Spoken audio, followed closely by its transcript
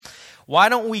why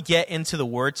don't we get into the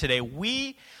Word today?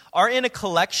 We are in a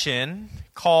collection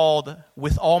called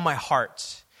With All My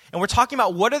Heart. And we're talking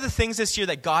about what are the things this year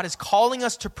that God is calling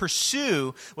us to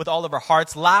pursue with all of our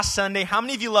hearts. Last Sunday, how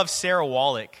many of you love Sarah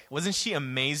Wallach? Wasn't she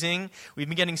amazing? We've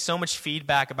been getting so much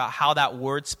feedback about how that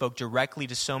word spoke directly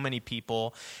to so many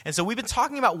people. And so we've been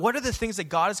talking about what are the things that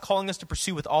God is calling us to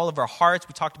pursue with all of our hearts.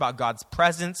 We talked about God's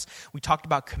presence. We talked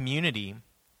about community.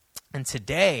 And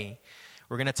today,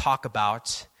 we're going to talk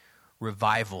about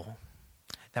revival.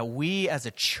 That we as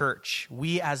a church,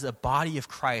 we as a body of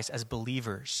Christ, as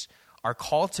believers, are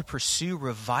called to pursue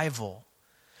revival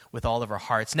with all of our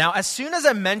hearts. Now, as soon as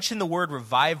I mention the word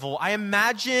revival, I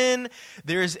imagine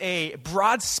there's a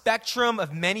broad spectrum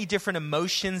of many different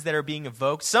emotions that are being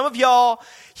evoked. Some of y'all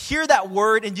hear that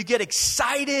word and you get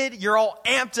excited. You're all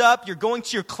amped up. You're going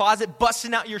to your closet,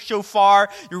 busting out your shofar.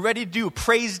 You're ready to do a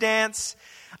praise dance.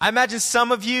 I imagine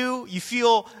some of you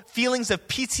feel feelings of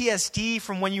PTSD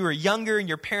from when you were younger and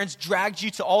your parents dragged you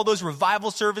to all those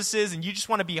revival services and you just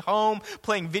want to be home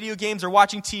playing video games or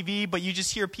watching TV, but you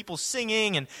just hear people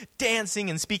singing and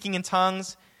dancing and speaking in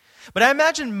tongues. But I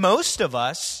imagine most of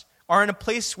us are in a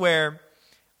place where,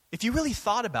 if you really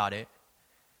thought about it,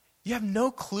 you have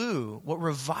no clue what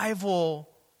revival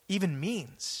even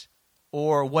means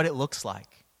or what it looks like.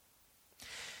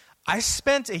 I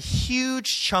spent a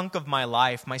huge chunk of my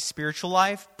life, my spiritual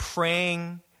life,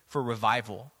 praying for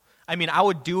revival. I mean, I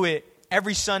would do it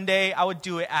every Sunday. I would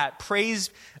do it at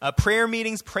prayer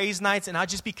meetings, praise nights, and I'd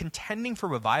just be contending for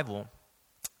revival.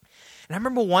 And I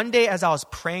remember one day as I was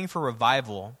praying for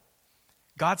revival,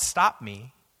 God stopped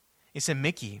me. He said,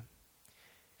 "Mickey,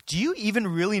 do you even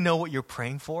really know what you're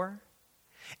praying for?"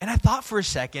 And I thought for a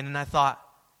second, and I thought,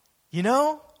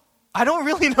 I don't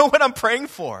really know what I'm praying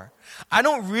for. I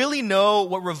don't really know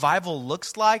what revival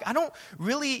looks like. I don't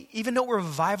really even know what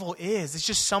revival is. It's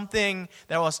just something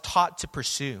that I was taught to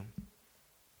pursue.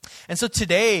 And so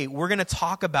today, we're going to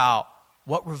talk about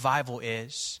what revival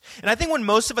is. And I think when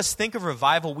most of us think of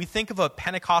revival, we think of a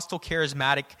Pentecostal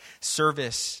charismatic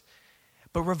service.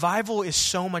 But revival is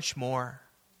so much more.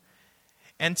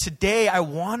 And today, I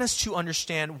want us to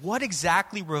understand what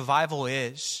exactly revival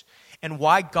is and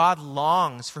why God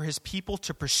longs for his people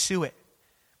to pursue it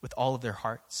with all of their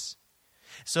hearts.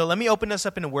 So let me open us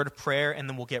up in a word of prayer, and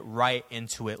then we'll get right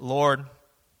into it. Lord,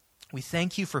 we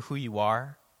thank you for who you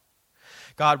are.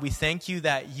 God, we thank you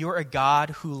that you're a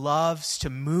God who loves to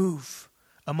move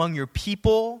among your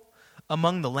people,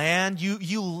 among the land.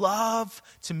 You love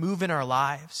to move in our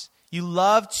lives. You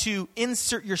love to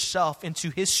insert yourself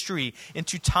into history,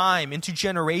 into time, into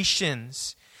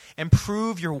generations, and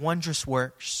prove your wondrous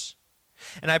works.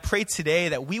 And I pray today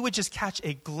that we would just catch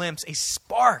a glimpse, a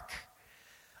spark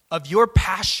of your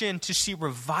passion to see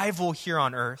revival here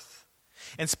on earth.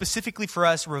 And specifically for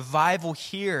us, revival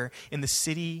here in the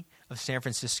city of San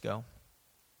Francisco.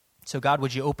 So God,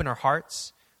 would you open our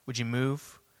hearts? Would you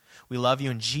move? We love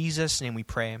you. In Jesus' name we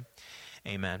pray.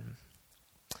 Amen.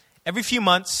 Every few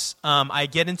months, I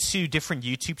get into different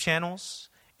YouTube channels.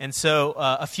 And so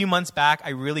a few months back, I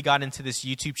really got into this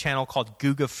YouTube channel called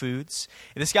Guga Foods.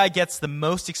 And this guy gets the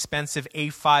most expensive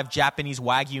A5 Japanese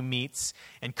Wagyu meats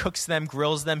and cooks them,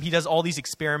 grills them. He does all these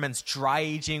experiments, dry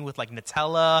aging with like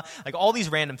Nutella, like all these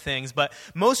random things. But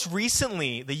most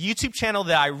recently, the YouTube channel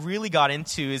that I really got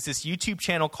into is this YouTube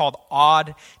channel called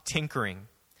Odd Tinkering.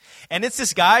 And it's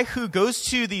this guy who goes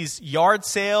to these yard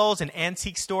sales and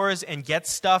antique stores and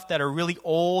gets stuff that are really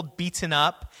old, beaten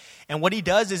up. And what he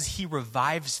does is he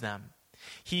revives them.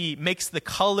 He makes the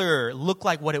color look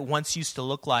like what it once used to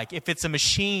look like. If it's a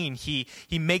machine, he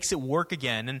makes it work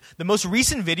again. And the most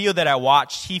recent video that I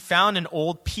watched, he found an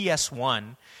old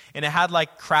PS1. And it had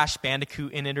like Crash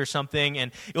Bandicoot in it or something.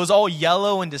 And it was all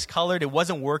yellow and discolored. It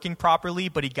wasn't working properly,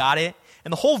 but he got it.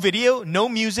 And the whole video, no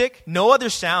music, no other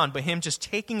sound, but him just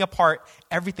taking apart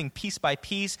everything piece by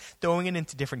piece, throwing it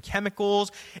into different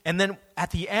chemicals. And then at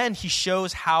the end, he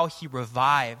shows how he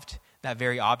revived that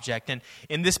very object. And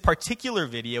in this particular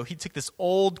video, he took this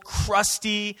old,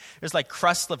 crusty, there's like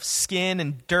crust of skin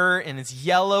and dirt, and it's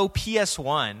yellow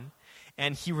PS1.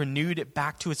 And he renewed it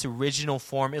back to its original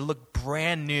form. It looked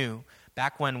brand new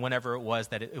back whenever it was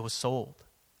that it was sold.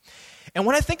 And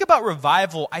when I think about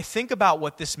revival, I think about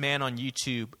what this man on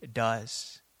YouTube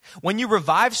does. When you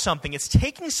revive something, it's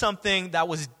taking something that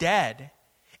was dead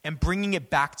and bringing it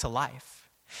back to life.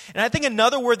 And I think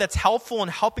another word that's helpful in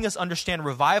helping us understand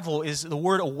revival is the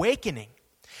word awakening.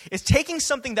 It's taking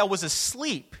something that was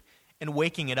asleep and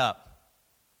waking it up.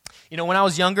 You know, when I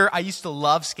was younger, I used to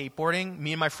love skateboarding.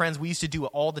 Me and my friends, we used to do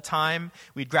it all the time.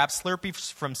 We'd grab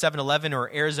Slurpees from 7-Eleven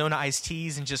or Arizona iced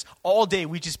teas, and just all day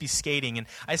we'd just be skating. And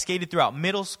I skated throughout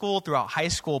middle school, throughout high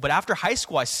school. But after high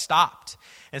school, I stopped.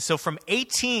 And so from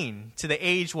 18 to the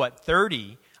age,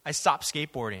 30, I stopped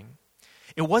skateboarding.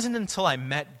 It wasn't until I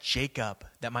met Jacob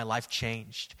that my life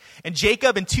changed. And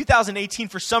Jacob in 2018,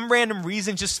 for some random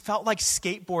reason, just felt like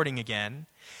skateboarding again.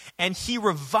 And he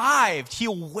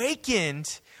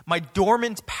awakened my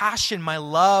dormant passion, my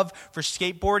love for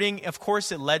skateboarding. Of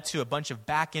course, it led to a bunch of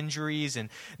back injuries, and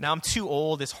now I'm too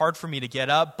old. It's hard for me to get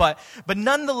up. But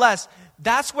nonetheless,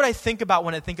 that's what I think about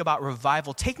when I think about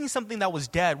revival. Taking something that was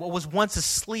dead, what was once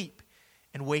asleep,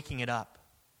 and waking it up.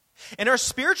 In our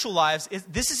spiritual lives,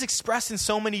 this is expressed in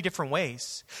so many different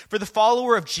ways. For the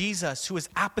follower of Jesus who is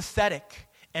apathetic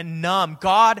and numb,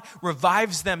 God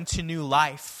revives them to new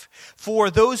life. For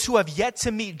those who have yet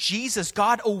to meet Jesus,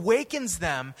 God awakens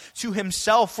them to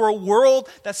himself. For a world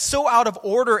that's so out of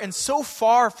order and so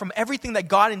far from everything that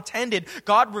God intended,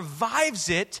 God revives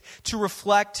it to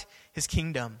reflect his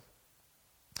kingdom.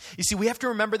 You see, we have to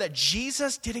remember that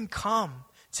Jesus didn't come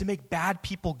to make bad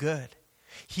people good.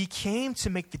 He came to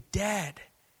make the dead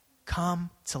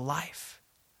come to life.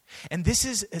 And this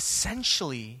is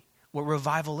essentially what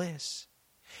revival is.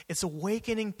 It's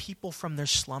awakening people from their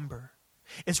slumber.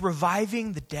 It's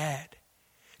reviving the dead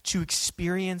to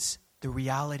experience the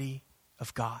reality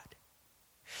of God.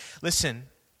 Listen,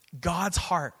 God's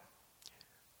heart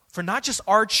for not just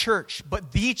our church,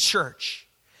 but the church,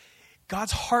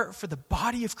 God's heart for the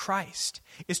body of Christ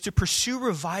is to pursue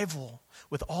revival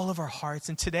with all of our hearts.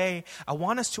 And today, I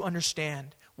want us to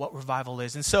understand what revival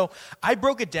is. And so I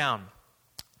broke it down.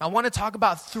 I want to talk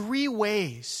about 3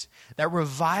 ways that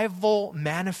revival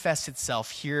manifests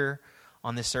itself here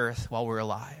on this earth while we're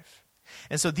alive.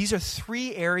 And so these are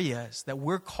 3 areas that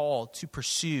we're called to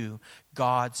pursue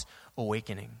God's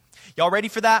awakening. Y'all ready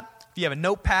for that? If you have a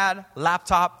notepad,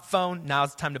 laptop, phone,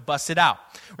 now's the time to bust it out.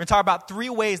 We're going to talk about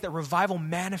 3 ways that revival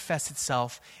manifests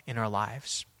itself in our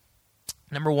lives.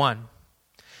 Number 1,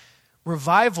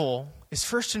 revival is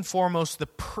first and foremost the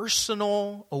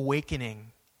personal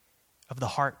awakening of the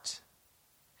heart.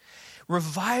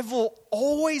 Revival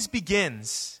always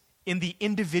begins in the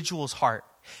individual's heart.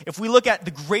 If we look at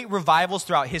the great revivals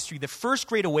throughout history, the first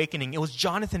great awakening, it was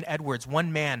Jonathan Edwards,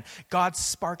 one man. God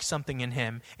sparked something in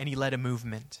him, and he led a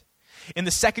movement. In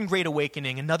the second great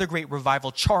awakening, another great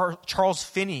revival, Charles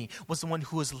Finney was the one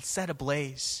who was set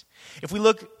ablaze. If we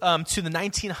look to the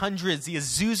 1900s, the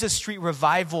Azusa Street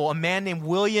Revival, a man named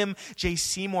William J.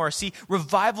 Seymour. See,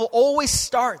 revival always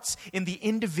starts in the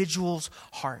individual's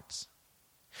hearts.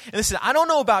 And listen, I don't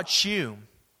know about you,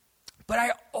 but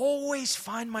I always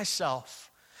find my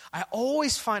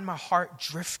heart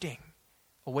drifting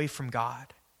away from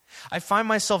God. I find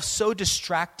myself so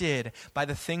distracted by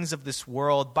the things of this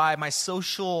world, by my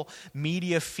social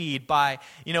media feed,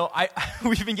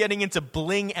 we've been getting into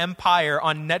Bling Empire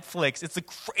on Netflix. It's the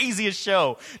craziest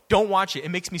show. Don't watch it.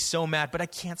 It makes me so mad, but I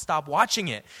can't stop watching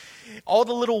it. All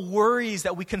the little worries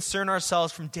that we concern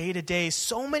ourselves from day to day,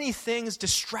 so many things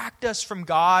distract us from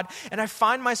God, and I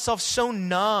find myself so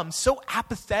numb, so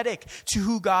apathetic to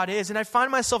who God is, and I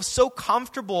find myself so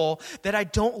comfortable that I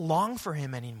don't long for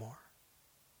him anymore.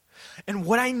 And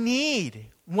what I need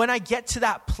when I get to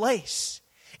that place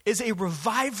is a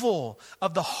revival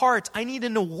of the heart. I need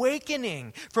an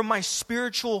awakening from my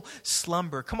spiritual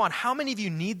slumber. Come on, how many of you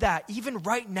need that even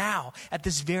right now at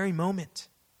this very moment?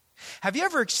 Have you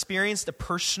ever experienced a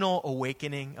personal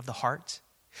awakening of the heart?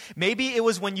 Maybe it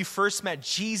was when you first met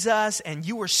Jesus and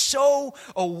you were so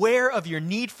aware of your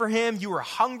need for him. You were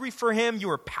hungry for him. You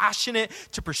were passionate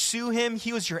to pursue him.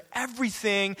 He was your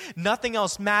everything. Nothing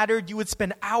else mattered. You would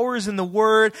spend hours in the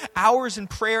word, hours in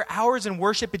prayer, hours in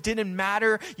worship. It didn't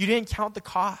matter. You didn't count the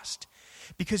cost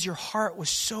because your heart was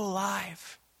so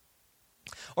alive.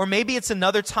 Or maybe it's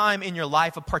another time in your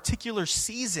life, a particular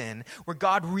season where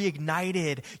God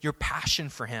reignited your passion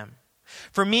for him.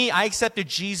 For me, I accepted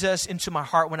Jesus into my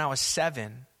heart when I was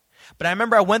 7. But I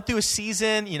remember I went through a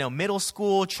season, middle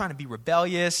school, trying to be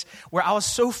rebellious, where I was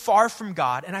so far from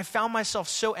God, and I found myself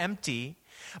so empty.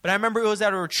 But I remember it was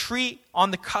at a retreat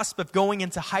on the cusp of going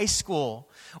into high school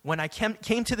when I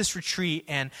came to this retreat,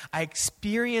 and I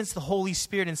experienced the Holy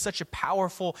Spirit in such a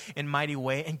powerful and mighty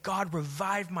way, and God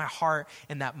revived my heart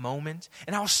in that moment,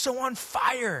 and I was so on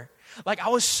fire. I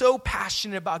was so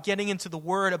passionate about getting into the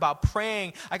Word, about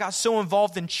praying. I got so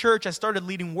involved in church. I started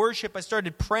leading worship. I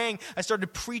started praying. I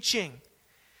started preaching.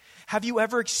 Have you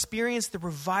ever experienced the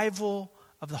revival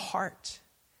of the heart?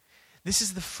 This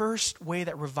is the first way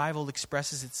that revival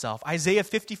expresses itself. Isaiah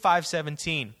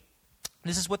 55:17.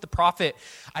 This is what the prophet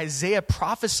Isaiah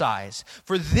prophesies.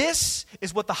 For this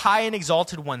is what the high and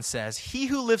exalted one says, he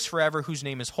who lives forever, whose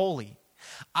name is holy.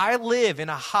 I live in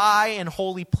a high and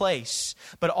holy place,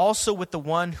 but also with the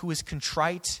one who is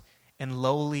contrite and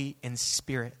lowly in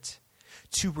spirit,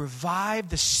 to revive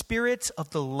the spirit of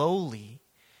the lowly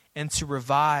and to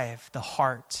revive the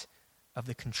heart of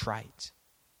the contrite.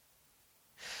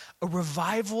 A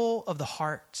revival of the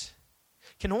heart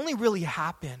can only really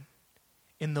happen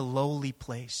in the lowly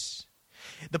place.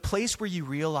 The place where you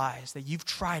realize that you've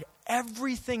tried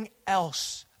everything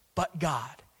else but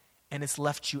God and it's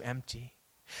left you empty.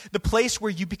 The place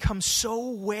where you become so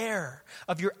aware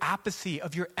of your apathy,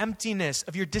 of your emptiness,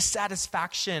 of your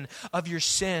dissatisfaction, of your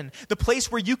sin. The place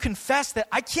where you confess that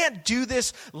I can't do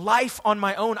this life on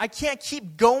my own. I can't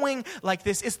keep going like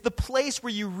this. It's the place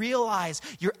where you realize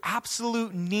your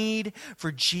absolute need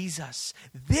for Jesus.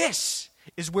 This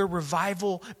is where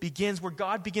revival begins, where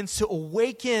God begins to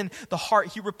awaken the heart.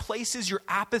 He replaces your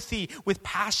apathy with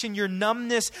passion, your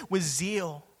numbness with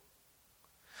zeal.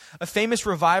 A famous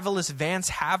revivalist, Vance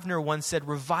Havner, once said,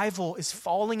 revival is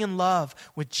falling in love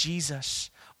with Jesus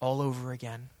all over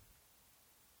again.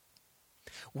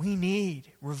 We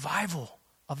need revival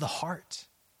of the heart.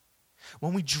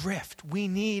 When we drift, we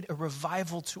need a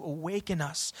revival to awaken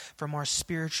us from our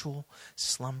spiritual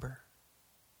slumber.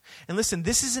 And listen,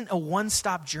 this isn't a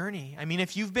one-stop journey. I mean,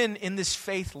 if you've been in this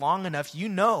faith long enough, you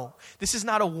know this is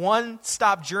not a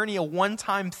one-stop journey, a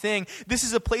one-time thing. This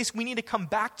is a place we need to come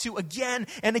back to again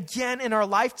and again in our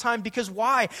lifetime. Because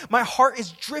why? My heart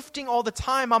is drifting all the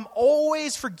time. I'm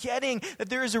always forgetting that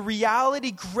there is a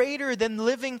reality greater than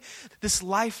living this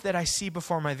life that I see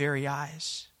before my very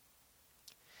eyes.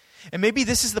 And maybe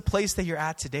this is the place that you're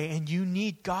at today, and you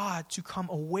need God to come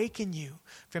awaken you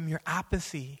from your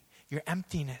apathy, your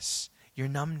emptiness, your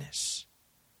numbness.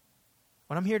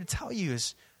 What I'm here to tell you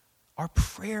is our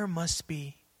prayer must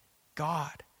be,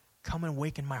 God, come and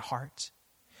awaken my heart.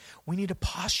 We need to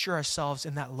posture ourselves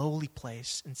in that lowly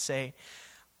place and say,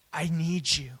 I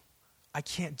need you. I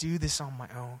can't do this on my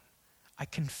own. I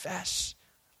confess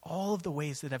all of the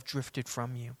ways that I've drifted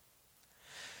from you.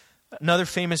 Another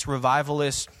famous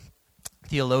revivalist,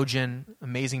 theologian,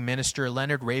 amazing minister,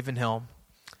 Leonard Ravenhill,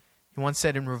 he once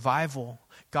said, in revival,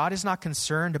 God is not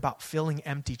concerned about filling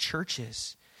empty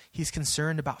churches. He's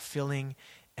concerned about filling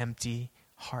empty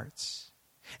hearts.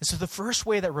 And so the first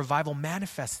way that revival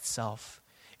manifests itself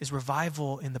is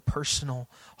revival in the personal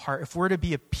heart. If we're to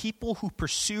be a people who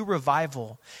pursue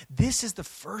revival, this is the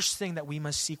first thing that we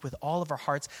must seek with all of our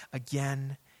hearts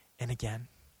again and again.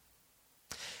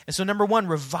 And so number one,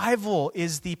 revival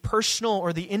is the personal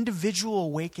or the individual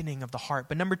awakening of the heart.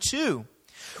 But number two,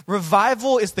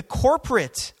 revival is the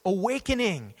corporate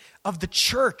awakening of the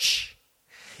church.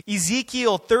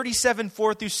 Ezekiel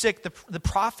 37:4-6, the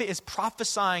prophet is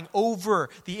prophesying over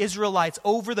the Israelites,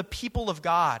 over the people of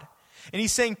God. And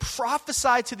he's saying,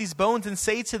 prophesy to these bones and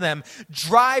say to them,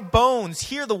 dry bones,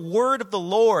 hear the word of the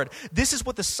Lord. This is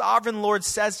what the sovereign Lord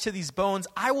says to these bones.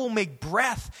 I will make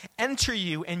breath enter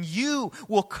you, and you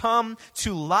will come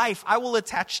to life. I will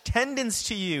attach tendons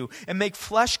to you and make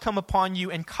flesh come upon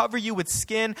you and cover you with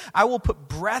skin. I will put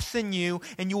breath in you,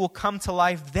 and you will come to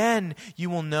life. Then you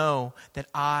will know that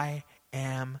I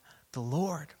am the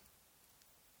Lord.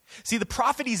 See, the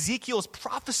prophet Ezekiel is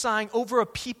prophesying over a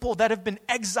people that have been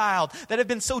exiled, that have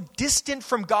been so distant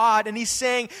from God. And he's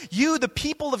saying, you, the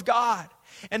people of God,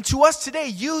 and to us today,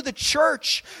 you, the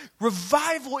church,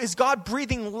 revival is God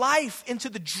breathing life into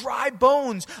the dry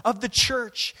bones of the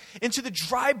church, into the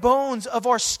dry bones of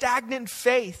our stagnant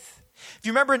faith. If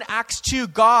you remember in Acts 2,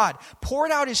 God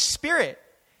poured out his Spirit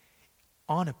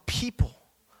on a people,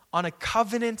 on a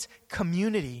covenant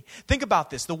community. Think about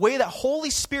this. The way that Holy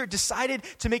Spirit decided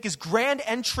to make his grand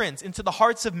entrance into the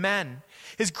hearts of men,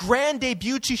 his grand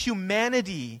debut to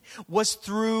humanity, was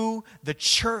through the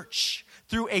church,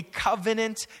 through a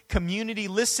covenant community.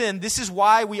 Listen, this is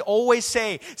why we always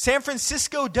say San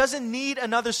Francisco doesn't need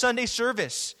another Sunday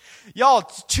service. Y'all,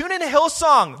 tune in to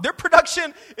Hillsong. Their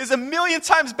production is 1,000,000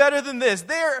 times better than this.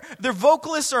 Their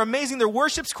vocalists are amazing. Their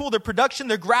worship's cool. Their production,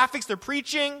 their graphics, their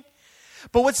preaching.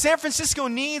 But what San Francisco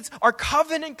needs are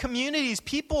covenant communities,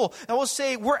 people that will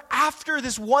say, we're after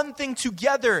this one thing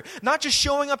together, not just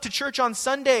showing up to church on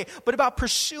Sunday, but about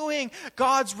pursuing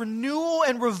God's renewal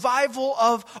and revival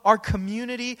of our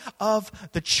community of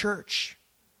the church.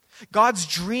 God's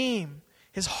dream,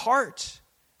 his heart,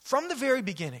 from the very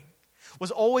beginning, was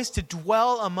always to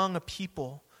dwell among a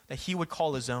people that he would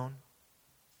call his own.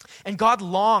 And God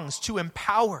longs to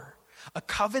empower a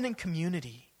covenant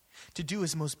community to do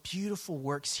his most beautiful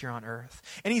works here on earth.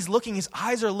 And his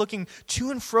eyes are looking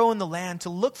to and fro in the land to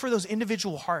look for those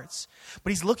individual hearts.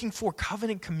 But he's looking for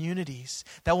covenant communities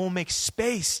that will make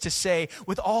space to say,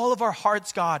 with all of our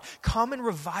hearts, God, come and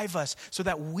revive us so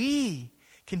that we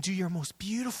can do your most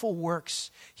beautiful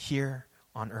works here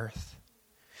on earth.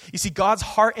 You see, God's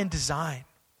heart and design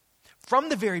from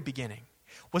the very beginning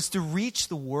was to reach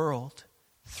the world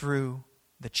through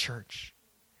the church.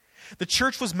 The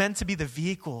church was meant to be the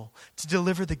vehicle to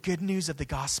deliver the good news of the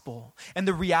gospel and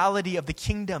the reality of the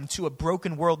kingdom to a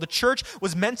broken world. The church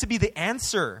was meant to be the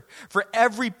answer for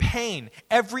every pain,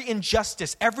 every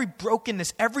injustice, every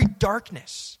brokenness, every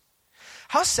darkness.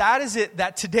 How sad is it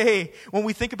that today, when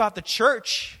we think about the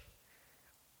church,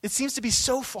 it seems to be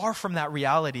so far from that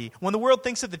reality. When the world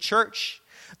thinks of the church,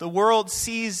 the world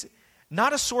sees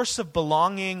not a source of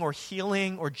belonging or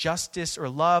healing or justice or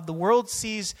love. The world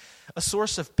sees a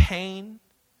source of pain,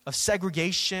 of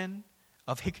segregation,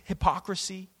 of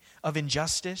hypocrisy, of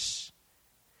injustice.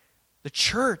 The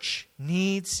church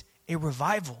needs a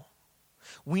revival.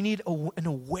 We need an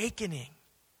awakening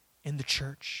in the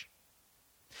church.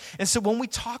 And so when we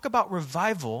talk about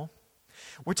revival,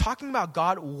 we're talking about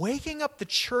God waking up the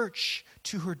church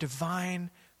to her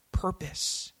divine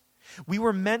purpose. We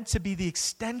were meant to be the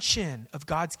extension of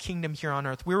God's kingdom here on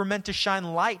earth. We were meant to shine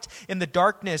light in the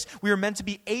darkness. We were meant to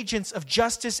be agents of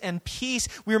justice and peace.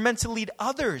 We were meant to lead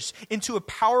others into a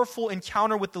powerful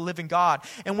encounter with the living God.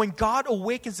 And when God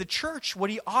awakens the church, what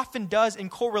he often does in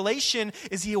correlation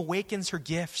is he awakens her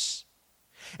gifts.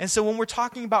 And so when we're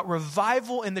talking about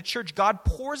revival in the church, God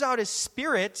pours out his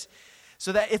Spirit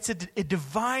so that it's a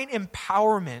divine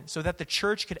empowerment so that the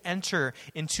church could enter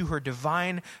into her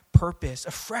divine purpose,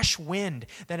 a fresh wind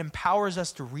that empowers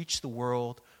us to reach the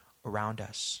world around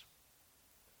us.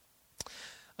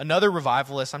 Another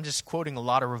revivalist, I'm just quoting a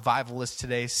lot of revivalists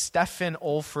today, Stephen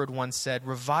Olford once said,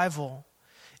 "Revival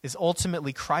is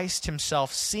ultimately Christ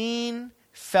himself seen,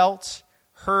 felt,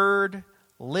 heard,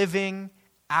 living,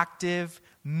 active,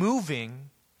 moving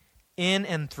in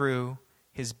and through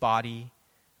his body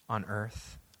on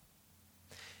earth."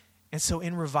 And so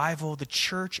in revival, the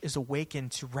church is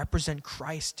awakened to represent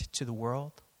Christ to the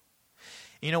world.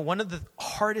 You know, one of the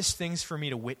hardest things for me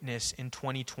to witness in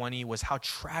 2020 was how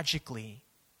tragically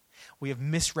we have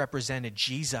misrepresented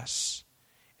Jesus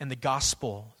and the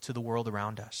gospel to the world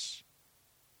around us.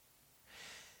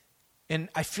 And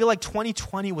I feel like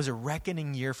 2020 was a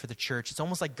reckoning year for the church. It's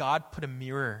almost like God put a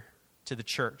mirror to the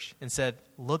church and said,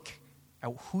 look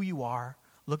at who you are.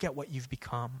 Look at what you've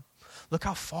become. Look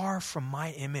how far from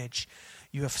my image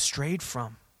you have strayed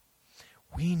from.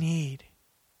 We need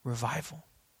revival.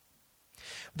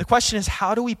 The question is,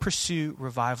 how do we pursue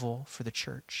revival for the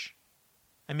church?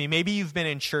 I mean, maybe you've been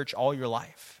in church all your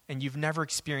life and you've never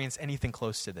experienced anything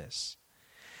close to this.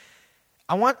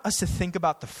 I want us to think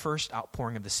about the first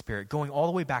outpouring of the Spirit, going all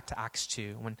the way back to Acts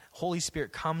 2, when Holy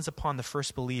Spirit comes upon the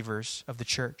first believers of the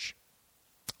church.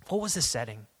 What was the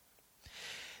setting?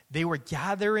 They were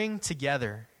gathering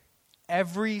together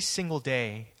every single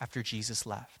day after Jesus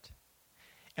left.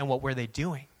 And what were they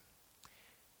doing?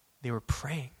 They were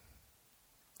praying.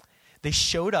 They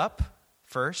showed up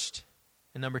first,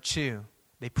 and number two,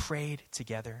 they prayed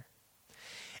together.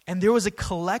 And there was a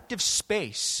collective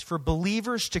space for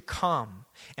believers to come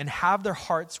and have their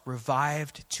hearts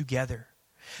revived together.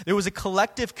 There was a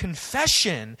collective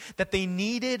confession that they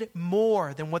needed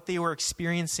more than what they were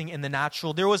experiencing in the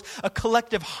natural. There was a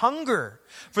collective hunger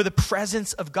for the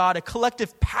presence of God, a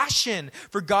collective passion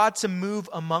for God to move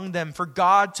among them, for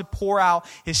God to pour out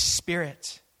his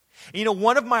Spirit. And you know,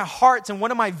 one of my hearts and one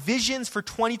of my visions for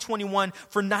 2021,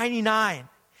 for 99,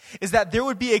 is that there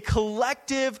would be a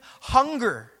collective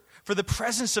hunger for the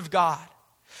presence of God.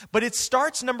 But it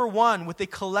starts, number one, with a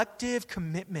collective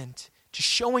commitment to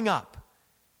showing up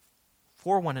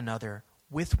for one another,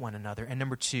 with one another, and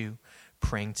number two,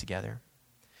 praying together.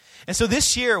 And so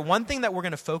this year, one thing that we're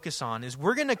going to focus on is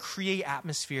we're going to create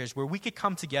atmospheres where we could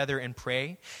come together and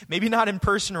pray. Maybe not in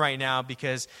person right now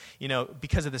because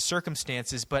of the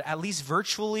circumstances, but at least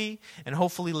virtually and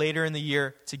hopefully later in the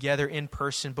year together in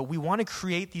person. But we want to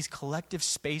create these collective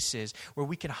spaces where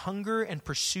we can hunger and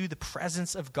pursue the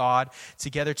presence of God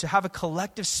together, to have a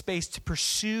collective space to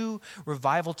pursue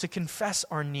revival, to confess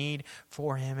our need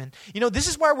for him. And, this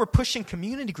is why we're pushing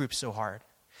community groups so hard.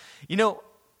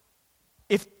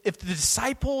 If the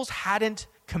disciples hadn't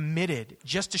committed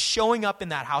just to showing up in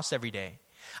that house every day,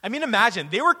 I mean, imagine,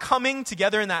 they were coming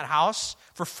together in that house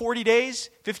for 40 days,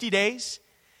 50 days,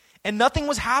 And nothing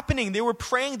was happening. They were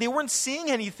praying. They weren't seeing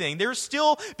anything. They were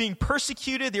still being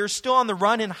persecuted. They were still on the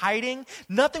run and hiding.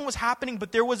 Nothing was happening,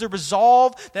 but there was a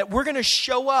resolve that we're going to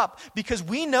show up because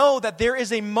we know that there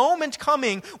is a moment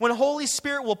coming when Holy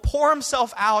Spirit will pour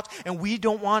himself out and we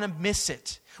don't want to miss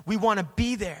it. We want to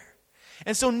be there.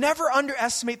 And so never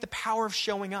underestimate the power of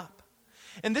showing up.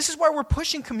 And this is why we're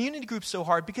pushing community groups so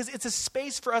hard, because it's a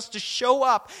space for us to show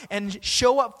up and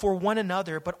show up for one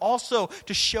another, but also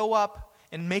to show up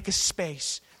and make a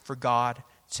space for God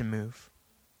to move.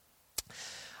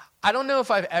 I don't know if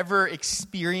I've ever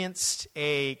experienced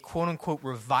a quote-unquote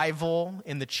revival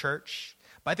in the church,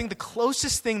 but I think the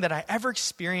closest thing that I ever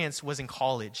experienced was in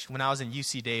college when I was in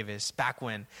UC Davis, back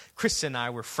when Chris and I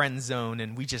were friend zone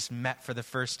and we just met for the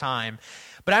first time.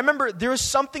 But I remember there was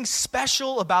something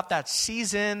special about that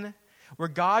season where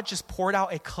God just poured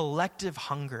out a collective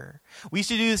hunger. We used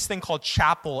to do this thing called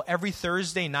chapel every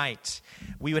Thursday night.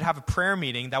 We would have a prayer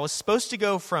meeting that was supposed to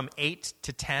go from 8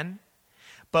 to 10.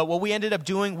 But what we ended up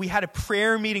doing, we had a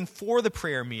prayer meeting for the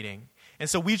prayer meeting. And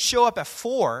so we'd show up at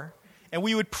 4, and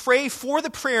we would pray for the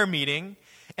prayer meeting,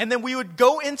 and then we would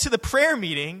go into the prayer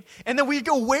meeting, and then we'd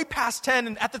go way past 10.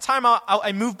 And at the time,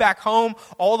 I moved back home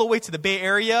all the way to the Bay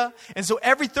Area. And so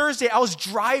every Thursday, I was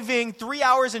driving 3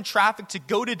 hours in traffic to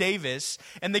go to Davis,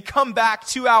 and they come back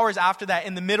 2 hours after that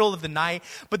in the middle of the night.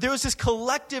 But there was this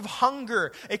collective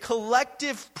hunger, a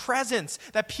collective presence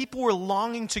that people were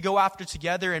longing to go after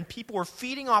together, and people were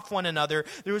feeding off one another.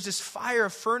 There was this fire, a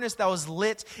furnace that was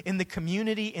lit in the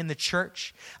community, in the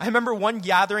church. I remember one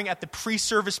gathering at the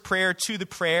pre-service prayer to the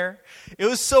prayer. It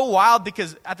was so wild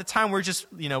because at the time we were just,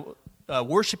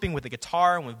 worshiping with the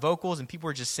guitar and with vocals, and people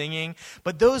were just singing.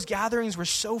 But those gatherings were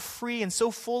so free and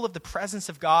so full of the presence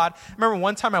of God. I remember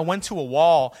one time I went to a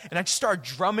wall and I just started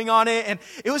drumming on it, and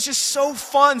it was just so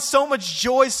fun, so much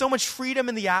joy, so much freedom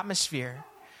in the atmosphere.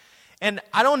 And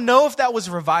I don't know if that was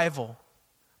revival,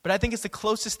 but I think it's the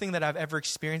closest thing that I've ever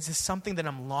experienced. It's something that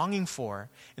I'm longing for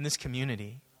in this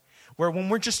community, where when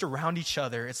we're just around each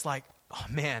other, it's like, oh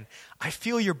man, I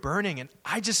feel you're burning, and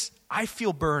I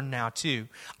feel burned now too.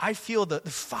 I feel the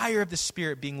fire of the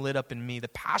Spirit being lit up in me, the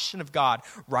passion of God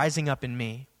rising up in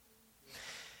me.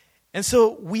 And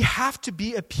so we have to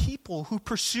be a people who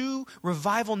pursue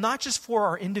revival, not just for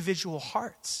our individual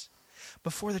hearts,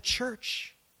 but for the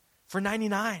church, for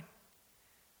 99,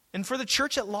 and for the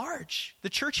church at large, the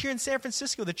church here in San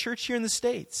Francisco, the church here in the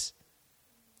States.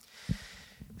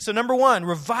 So number 1,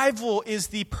 revival is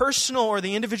the personal or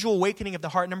the individual awakening of the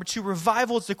heart. Number 2,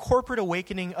 revival is the corporate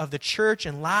awakening of the church.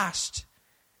 And last,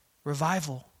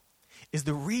 revival is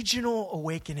the regional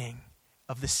awakening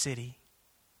of the city.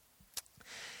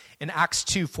 In Acts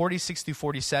 2, 46 through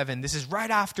 47, this is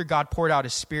right after God poured out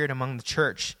his Spirit among the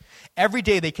church. Every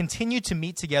day they continued to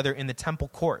meet together in the temple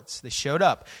courts. They showed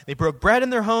up. They broke bread in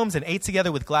their homes and ate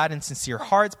together with glad and sincere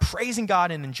hearts, praising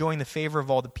God and enjoying the favor of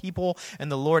all the people.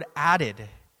 And the Lord added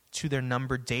to their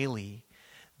number daily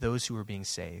those who were being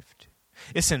saved.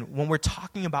 Listen, when we're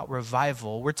talking about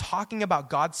revival, we're talking about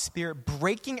God's Spirit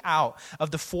breaking out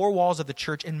of the 4 walls of the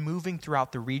church and moving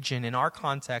throughout the region, in our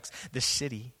context, the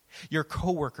city. Your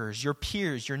coworkers, your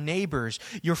peers, your neighbors,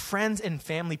 your friends and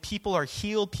family, people are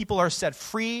healed, people are set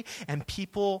free, and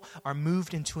people are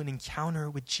moved into an encounter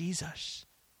with Jesus.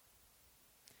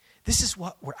 This is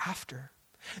what we're after.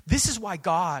 This is why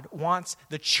God wants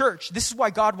the church, this is why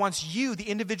God wants you, the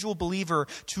individual believer,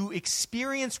 to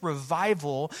experience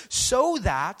revival so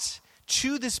that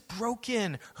to this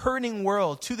broken, hurting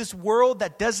world, to this world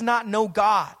that does not know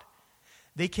God,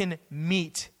 they can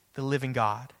meet the living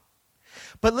God.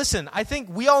 But listen, I think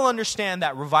we all understand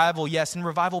that revival, yes, in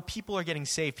revival people are getting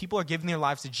saved, people are giving their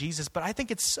lives to Jesus, but I think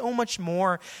it's so much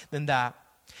more than that.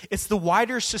 It's the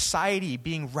wider society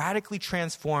being radically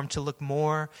transformed to look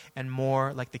more and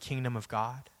more like the kingdom of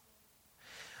God.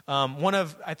 One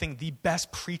of, I think, the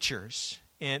best preachers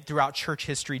throughout church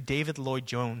history, David Lloyd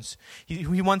Jones,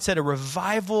 he once said, a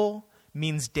revival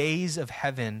means days of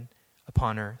heaven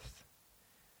upon earth.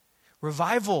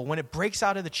 Revival, when it breaks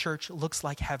out of the church, looks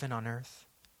like heaven on earth.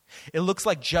 It looks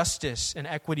like justice and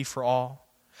equity for all.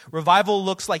 Revival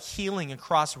looks like healing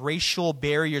across racial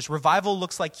barriers. Revival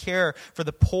looks like care for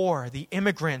the poor, the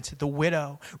immigrant, the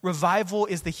widow. Revival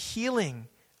is the healing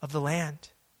of the land.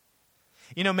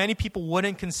 You know, many people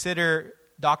wouldn't consider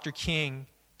Dr.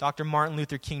 Martin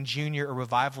Luther King Jr. a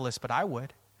revivalist, but I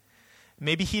would.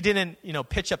 Maybe he didn't,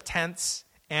 pitch up tents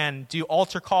and do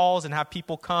altar calls and have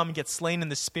people come and get slain in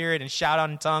the Spirit and shout out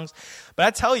in tongues. But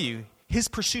I tell you, his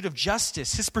pursuit of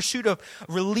justice, his pursuit of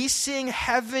releasing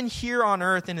heaven here on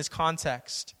earth in his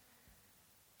context,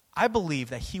 I believe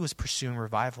that he was pursuing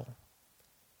revival.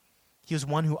 He was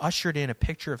one who ushered in a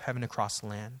picture of heaven across the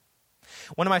land.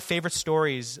 One of my favorite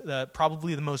stories,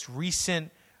 probably the most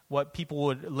recent, what people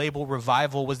would label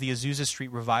revival, was the Azusa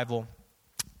Street revival.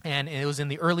 And it was in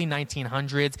the early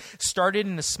 1900s, started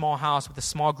in a small house with a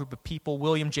small group of people.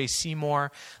 William J.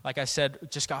 Seymour, like I said,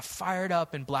 just got fired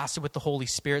up and blasted with the Holy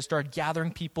Spirit, started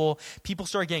gathering people. People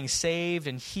started getting saved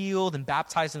and healed and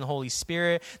baptized in the Holy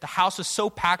Spirit. The house was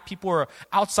so packed, people were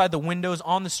outside the windows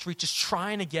on the street just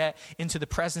trying to get into the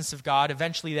presence of God.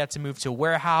 Eventually, they had to move to a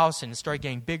warehouse, and it started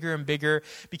getting bigger and bigger.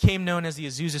 Became known as the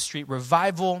Azusa Street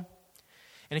Revival,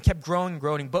 and it kept growing and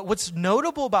growing. But what's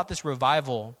notable about this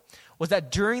revival was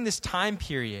that during this time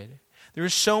period, there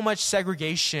was so much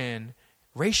segregation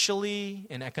racially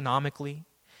and economically.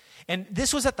 And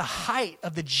this was at the height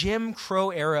of the Jim Crow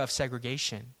era of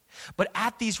segregation. But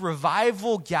at these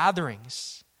revival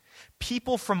gatherings,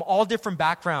 people from all different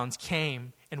backgrounds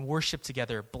came and worshiped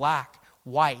together. Black,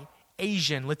 white,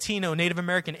 Asian, Latino, Native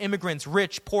American, immigrants,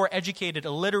 rich, poor, educated,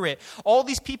 illiterate. All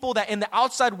these people that in the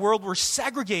outside world were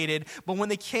segregated, but when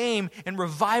they came and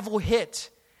revival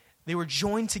hit, they were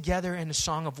joined together in a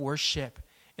song of worship,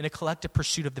 in a collective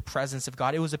pursuit of the presence of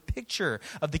God. It was a picture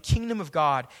of the kingdom of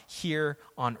God here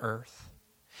on earth.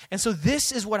 And so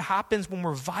this is what happens when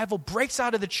revival breaks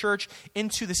out of the church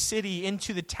into the city,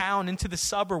 into the town, into the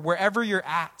suburb, wherever you're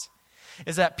at,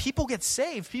 is that people get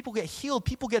saved, people get healed,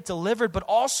 people get delivered, but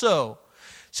also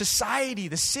society,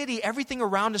 the city, everything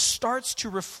around us starts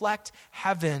to reflect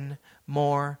heaven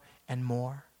more and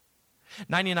more.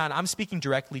 99, I'm speaking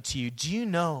directly to you. Do you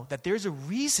know that there's a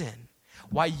reason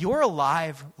why you're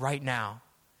alive right now?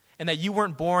 And that you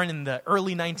weren't born in the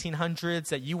early 1900s,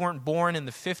 that you weren't born in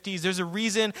the 50s. There's a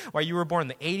reason why you were born in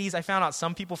the 80s. I found out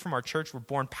some people from our church were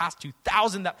born past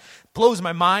 2000. That blows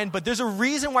my mind. But there's a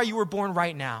reason why you were born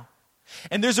right now.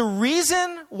 And there's a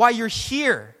reason why you're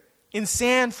here in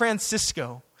San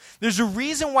Francisco. There's a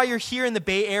reason why you're here in the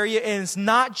Bay Area, and it's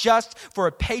not just for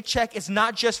a paycheck. It's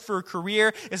not just for a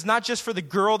career. It's not just for the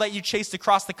girl that you chased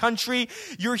across the country.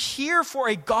 You're here for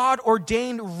a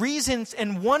God-ordained reason,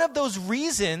 and one of those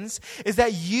reasons is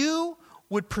that you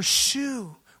would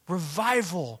pursue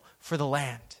revival for the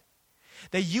land.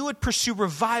 That you would pursue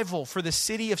revival for the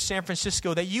city of San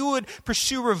Francisco. That you would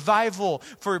pursue revival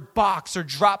for Box or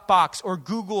Dropbox or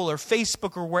Google or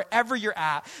Facebook or wherever you're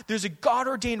at. There's a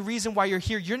God-ordained reason why you're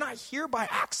here. You're not here by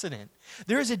accident.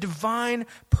 There is a divine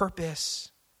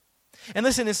purpose. And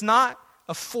listen, it's not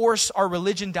a force our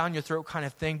religion down your throat kind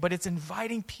of thing, but it's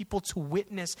inviting people to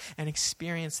witness and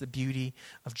experience the beauty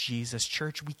of Jesus.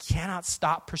 Church, we cannot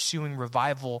stop pursuing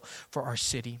revival for our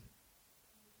city.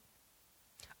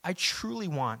 I truly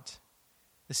want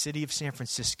the city of San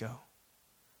Francisco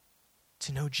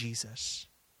to know Jesus.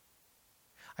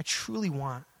 I truly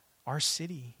want our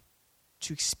city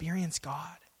to experience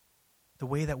God the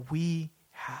way that we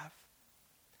have.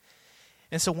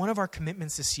 And so one of our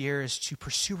commitments this year is to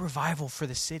pursue revival for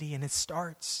the city, and it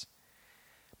starts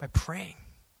by praying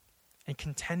and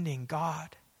contending,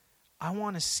 God, I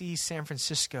want to see San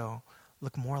Francisco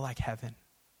look more like heaven.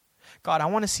 God, I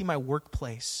want to see my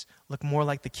workplace look more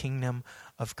like the kingdom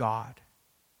of God.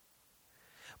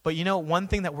 But you know, one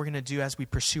thing that we're going to do as we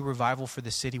pursue revival for the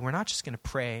city, we're not just going to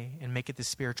pray and make it this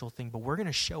spiritual thing, but we're going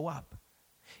to show up.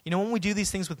 You know, when we do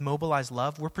these things with Mobilize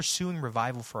Love, we're pursuing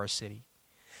revival for our city.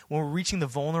 When we're reaching the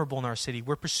vulnerable in our city,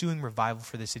 we're pursuing revival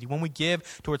for the city. When we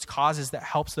give towards causes that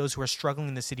helps those who are struggling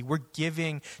in the city, we're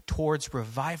giving towards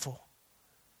revival.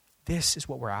 This is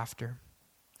what we're after.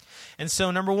 And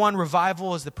so, number one,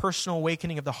 revival is the personal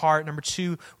awakening of the heart. Number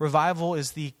two, revival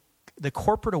is the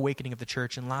corporate awakening of the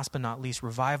church. And last but not least,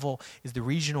 revival is the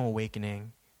regional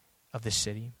awakening of the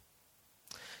city.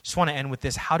 Just want to end with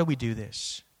this. How do we do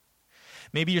this?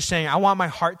 Maybe you're saying, I want my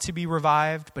heart to be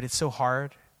revived, but it's so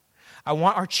hard. I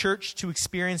want our church to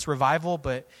experience revival,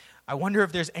 but I wonder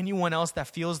if there's anyone else that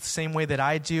feels the same way that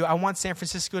I do. I want San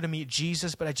Francisco to meet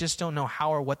Jesus, but I just don't know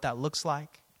how or what that looks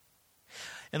like.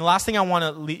 And the last thing I want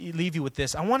to leave you with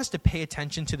this, I want us to pay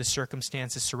attention to the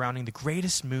circumstances surrounding the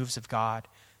greatest moves of God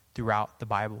throughout the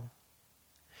Bible.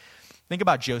 Think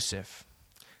about Joseph.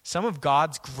 Some of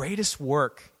God's greatest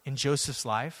work in Joseph's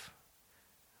life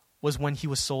was when he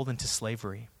was sold into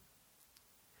slavery.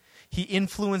 He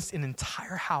influenced an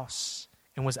entire house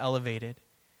and was elevated.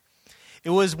 It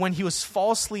was when he was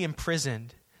falsely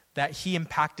imprisoned that he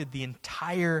impacted the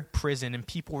entire prison, and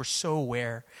people were so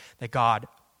aware that God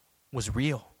was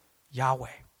real, Yahweh.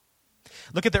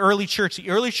 Look at the early church. The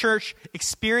early church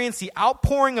experienced the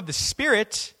outpouring of the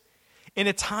Spirit in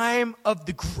a time of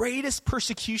the greatest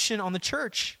persecution on the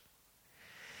church.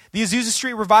 The Azusa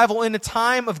Street revival in a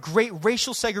time of great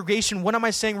racial segregation, what am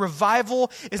I saying? Revival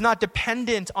is not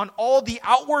dependent on all the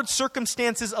outward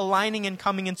circumstances aligning and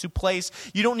coming into place.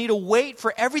 You don't need to wait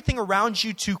for everything around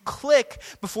you to click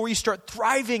before you start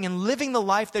thriving and living the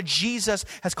life that Jesus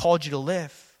has called you to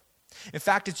live. In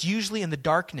fact, it's usually in the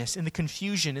darkness, in the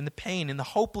confusion, in the pain, in the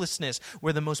hopelessness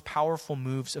where the most powerful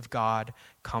moves of God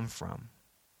come from.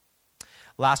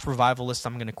 Last revivalist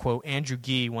I'm going to quote, Andrew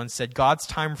Gee, once said, God's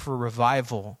time for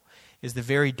revival is the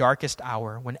very darkest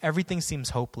hour. When everything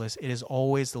seems hopeless, it is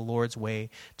always the Lord's way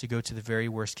to go to the very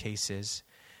worst cases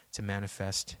to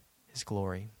manifest his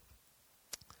glory.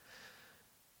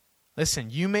 Listen,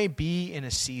 you may be in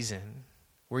a season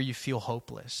where you feel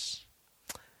hopeless,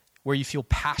 where you feel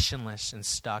passionless and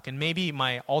stuck. And maybe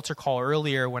my altar call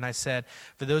earlier when I said,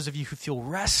 for those of you who feel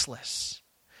restless,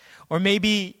 or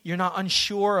maybe you're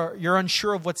unsure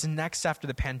of what's next after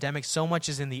the pandemic. So much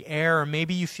is in the air. Or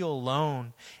maybe you feel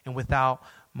alone and without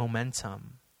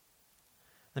momentum.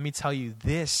 Let me tell you,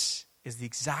 this is the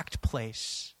exact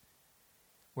place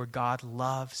where God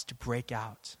loves to break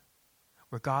out,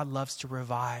 where God loves to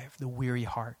revive the weary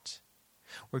heart,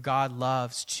 where God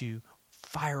loves to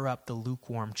fire up the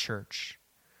lukewarm church,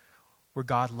 where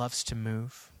God loves to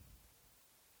move.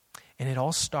 And it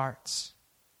all starts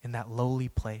in that lowly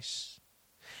place,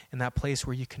 in that place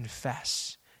where you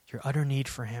confess your utter need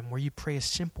for him, where you pray a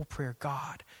simple prayer,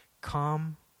 God,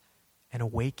 come and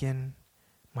awaken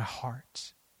my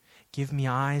heart. Give me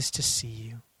eyes to see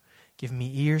you. Give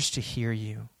me ears to hear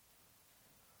you.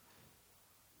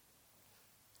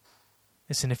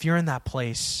 Listen, if you're in that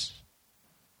place,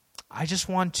 I just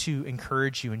want to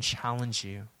encourage you and challenge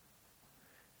you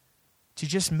to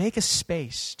just make a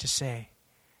space to say,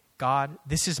 God,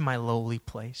 this is my lowly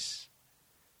place.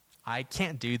 I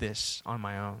can't do this on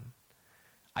my own.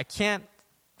 I can't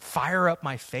fire up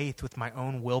my faith with my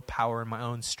own willpower and my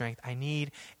own strength. I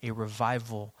need a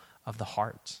revival of the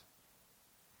heart.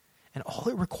 And all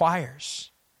it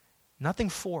requires, nothing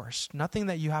forced, nothing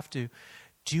that you have to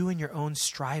do in your own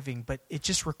striving, but it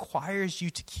just requires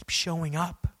you to keep showing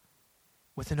up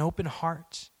with an open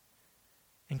heart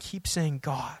and keep saying,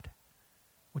 God,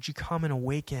 would you come and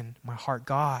awaken my heart?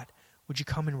 God, would you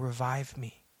come and revive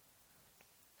me?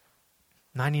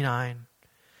 99.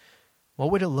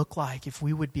 What would it look like if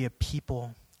we would be a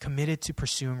people committed to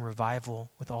pursuing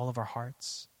revival with all of our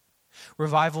hearts?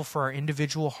 Revival for our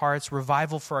individual hearts,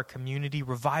 revival for our community,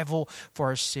 revival for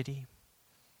our city.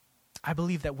 I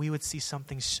believe that we would see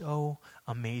something so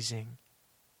amazing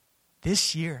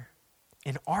this year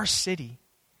in our city,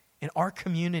 in our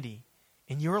community,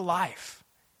 in your life.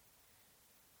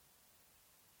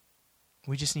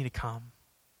 We just need to come.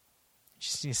 We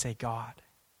just need to say, God,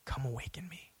 come awaken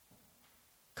me.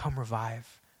 Come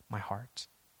revive my heart.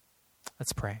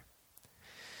 Let's pray.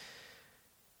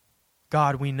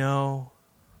 God, we know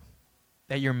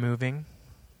that you're moving,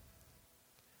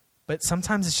 but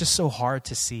sometimes it's just so hard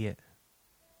to see it.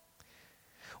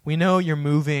 We know you're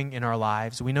moving in our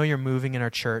lives. We know you're moving in our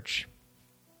church,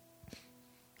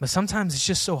 but sometimes it's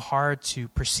just so hard to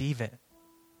perceive it.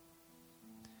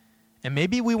 And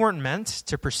maybe we weren't meant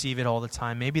to perceive it all the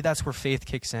time. Maybe that's where faith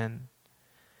kicks in.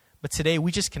 But today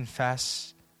we just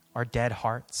confess our dead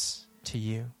hearts to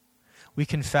you. We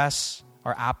confess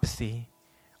our apathy,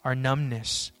 our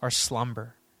numbness, our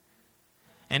slumber.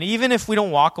 And even if we don't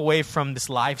walk away from this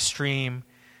live stream,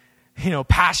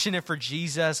 passionate for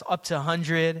Jesus, up to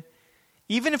 100,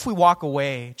 even if we walk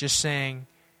away just saying,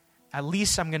 at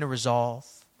least I'm going to resolve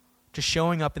to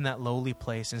showing up in that lowly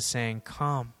place and saying,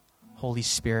 come, Holy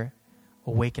Spirit,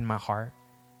 awaken my heart.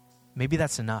 Maybe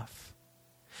that's enough.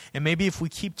 And maybe if we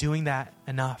keep doing that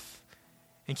enough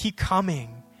and keep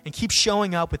coming and keep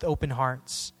showing up with open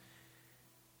hearts,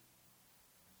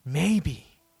 maybe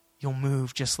you'll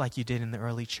move just like you did in the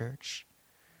early church.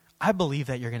 I believe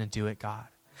that you're going to do it, God.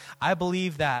 I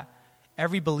believe that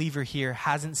every believer here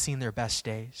hasn't seen their best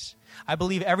days. I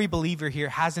believe every believer here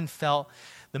hasn't felt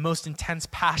the most intense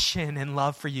passion and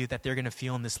love for you that they're going to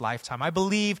feel in this lifetime. I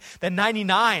believe that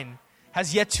 99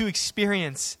 has yet to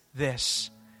experience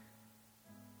this.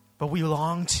 But we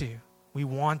long to. We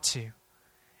want to.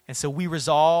 And so we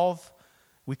resolve,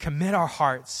 we commit our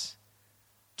hearts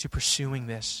to pursuing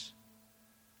this.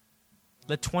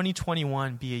 Let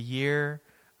 2021 be a year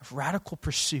of radical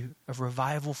pursuit, of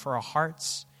revival for our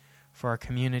hearts, for our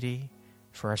community,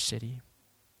 for our city.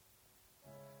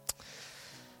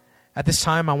 At this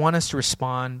time, I want us to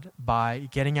respond by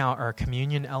getting out our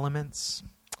communion elements.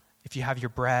 If you have your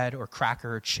bread or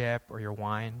cracker or chip or your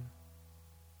wine.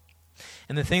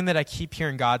 And the thing that I keep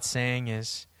hearing God saying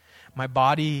is, my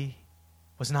body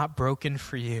was not broken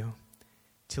for you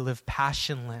to live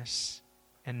passionless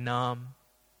and numb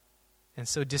and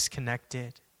so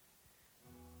disconnected.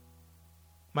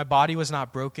 My body was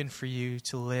not broken for you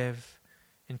to live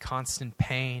in constant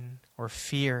pain or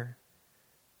fear.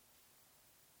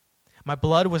 My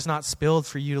blood was not spilled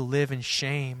for you to live in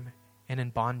shame and in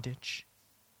bondage.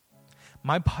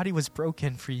 My body was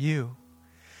broken for you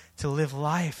to live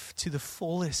life to the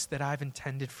fullest that I've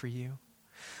intended for you.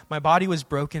 My body was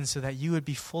broken so that you would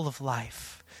be full of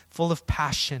life, full of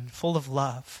passion, full of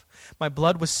love. My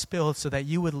blood was spilled so that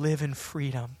you would live in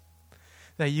freedom,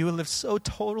 that you would live so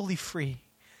totally free,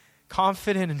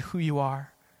 confident in who you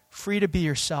are, free to be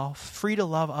yourself, free to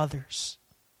love others.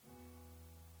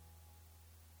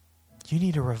 You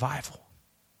need a revival.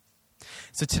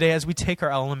 So today, as we take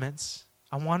our elements,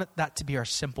 I want that to be our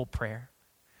simple prayer.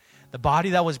 The body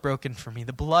that was broken for me,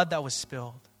 the blood that was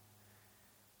spilled,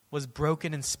 was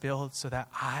broken and spilled so that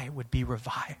I would be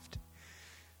revived,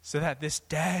 so that this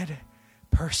dead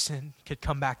person could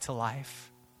come back to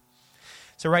life.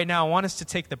 So right now, I want us to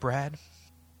take the bread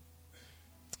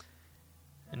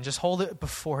and just hold it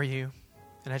before you.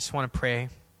 And I just want to pray.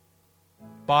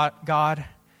 God,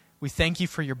 we thank you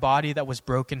for your body that was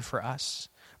broken for us,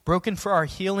 broken for our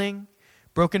healing,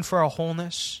 broken for our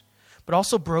wholeness, but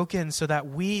also broken so that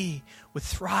we would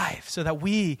thrive, so that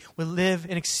we would live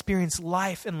and experience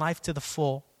life and life to the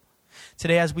full.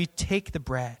 Today, as we take the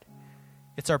bread,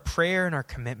 it's our prayer and our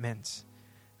commitment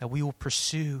that we will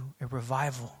pursue a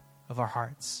revival of our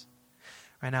hearts.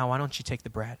 Right now, why don't you take the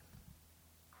bread?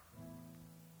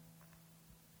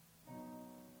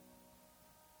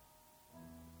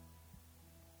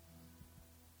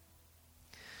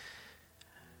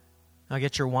 Now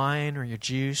get your wine or your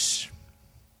juice.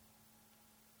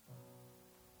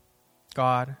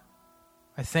 God,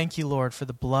 I thank you, Lord, for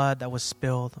the blood that was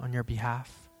spilled on your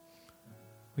behalf.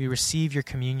 We receive your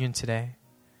communion today.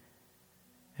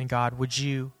 And God, would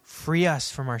you free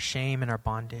us from our shame and our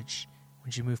bondage?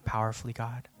 Would you move powerfully,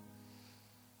 God?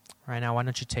 Right now, why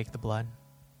don't you take the blood?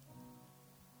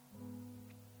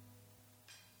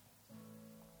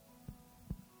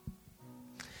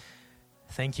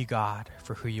 Thank you, God,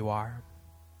 for who you are.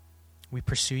 We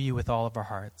pursue you with all of our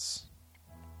hearts.